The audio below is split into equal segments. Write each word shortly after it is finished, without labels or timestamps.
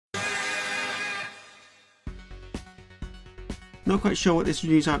Not quite sure what this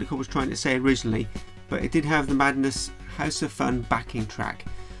news article was trying to say originally, but it did have the Madness House of Fun backing track.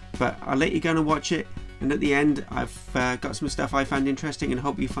 But I'll let you go and watch it, and at the end I've got some stuff I found interesting and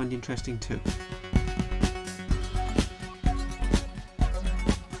hope you find interesting too.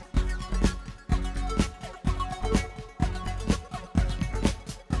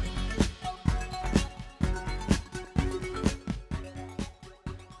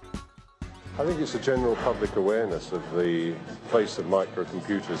 I think it's a general public awareness of the place of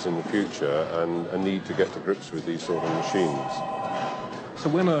microcomputers in the future and a need to get to grips with these sort of machines. So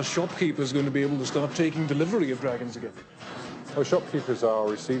when are shopkeepers going to be able to start taking delivery of dragons again? Well, shopkeepers are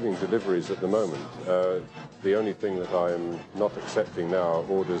receiving deliveries at the moment. The only thing that I'm not accepting now are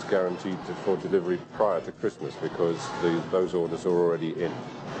orders guaranteed for delivery prior to Christmas, because those orders are already in.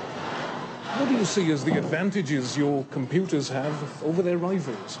 What do you see as the advantages your computers have over their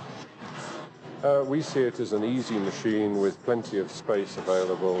rivals? We see it as an easy machine with plenty of space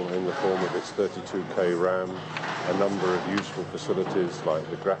available in the form of its 32K RAM, a number of useful facilities like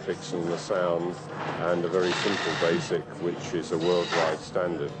the graphics and the sound, and a very simple BASIC, which is a worldwide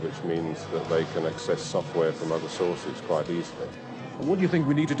standard, which means that they can access software from other sources quite easily. What do you think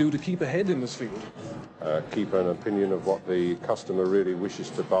we need to do to keep ahead in this field? Keep an opinion of what the customer really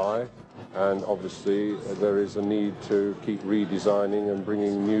wishes to buy, and obviously there is a need to keep redesigning and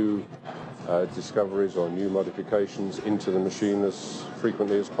bringing new discoveries or new modifications into the machine as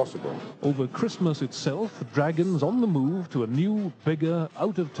frequently as possible. Over Christmas itself, Dragon's on the move to a new, bigger,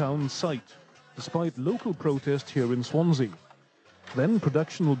 out-of-town site, despite local protest here in Swansea. Then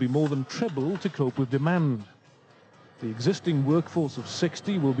production will be more than treble to cope with demand. The existing workforce of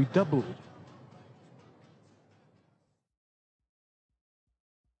 60 will be doubled.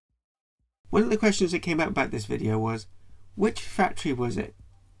 One of the questions that came out about this video was, which factory was it?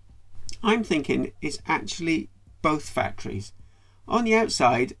 I'm thinking it's actually both factories. On the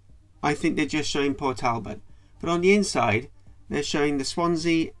outside, I think they're just showing Port Talbot, but on the inside, they're showing the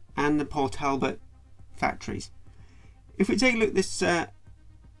Swansea and the Port Talbot factories. If we take a look at this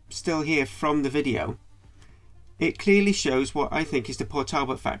still here from the video, it clearly shows what I think is the Port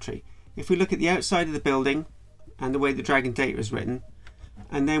Talbot factory. If we look at the outside of the building and the way the Dragon data is written,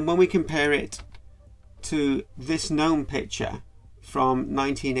 and then when we compare it to this known picture from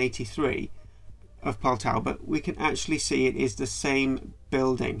 1983 of Port Talbot, we can actually see it is the same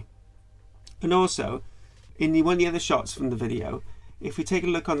building. And also, in one of the other shots from the video, if we take a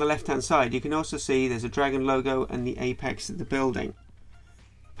look on the left hand side, you can also see there's a Dragon logo and the apex of the building.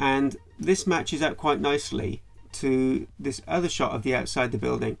 And this matches up quite nicely to this other shot of the outside the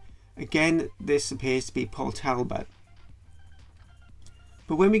building. Again, this appears to be Port Talbot.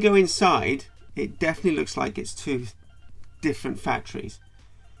 But when we go inside, it definitely looks like it's two different factories.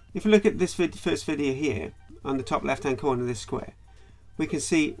 If we look at this first video here, on the top left hand corner of this square, we can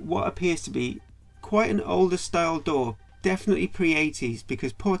see what appears to be quite an older style door, definitely pre-80s,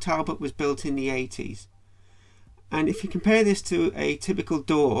 because Port Talbot was built in the 80s. And if you compare this to a typical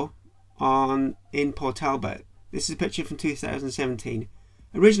door in Port Talbot, this is a picture from 2017.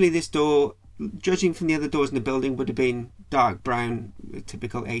 Originally this door, judging from the other doors in the building, would have been dark brown,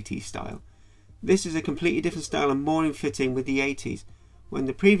 typical 80s style. This is a completely different style and more in fitting with the 80s, when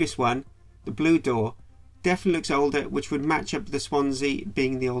the previous one, the blue door, definitely looks older, which would match up with the Swansea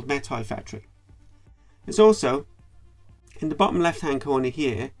being the old Metai factory. It's also, in the bottom left hand corner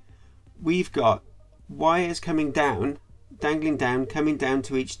here, we've got wires coming down, dangling down, coming down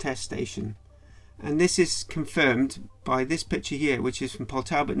to each test station. And this is confirmed by this picture here, which is from Port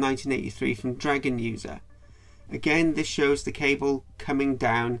Talbot 1983 from Dragon User. Again, this shows the cable coming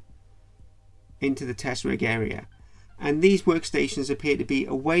down into the test rig area. And these workstations appear to be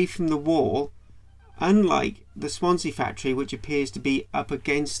away from the wall, unlike the Swansea factory, which appears to be up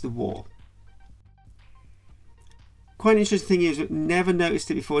against the wall. Quite an interesting thing is, I've never noticed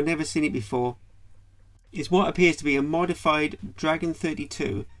it before, never seen it before, is what appears to be a modified Dragon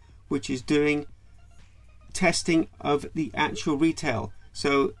 32, which is doing testing of the actual retail.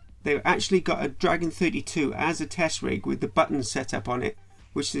 So they've actually got a Dragon 32 as a test rig with the buttons set up on it,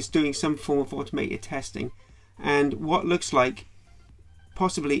 which is doing some form of automated testing, and what looks like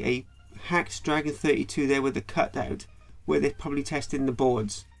possibly a hacked Dragon 32 there with a cutout where they're probably testing the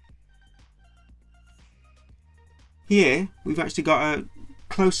boards. Here we've actually got a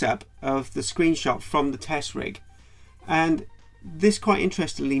close-up of the screenshot from the test rig, and this quite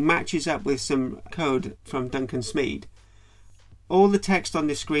interestingly matches up with some code from Duncan Smead. All the text on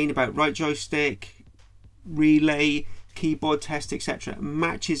this screen about right joystick, relay, keyboard test, etc.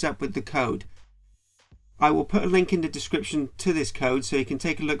 matches up with the code. I will put a link in the description to this code so you can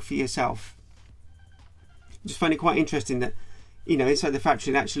take a look for yourself. I just find it quite interesting that you know, inside the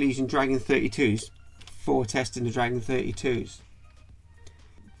factory and actually using Dragon 32s for testing the Dragon 32s.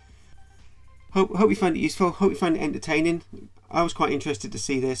 Hope you find it useful. Hope you find it entertaining. I was quite interested to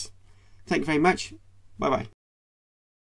see this. Thank you very much. Bye bye.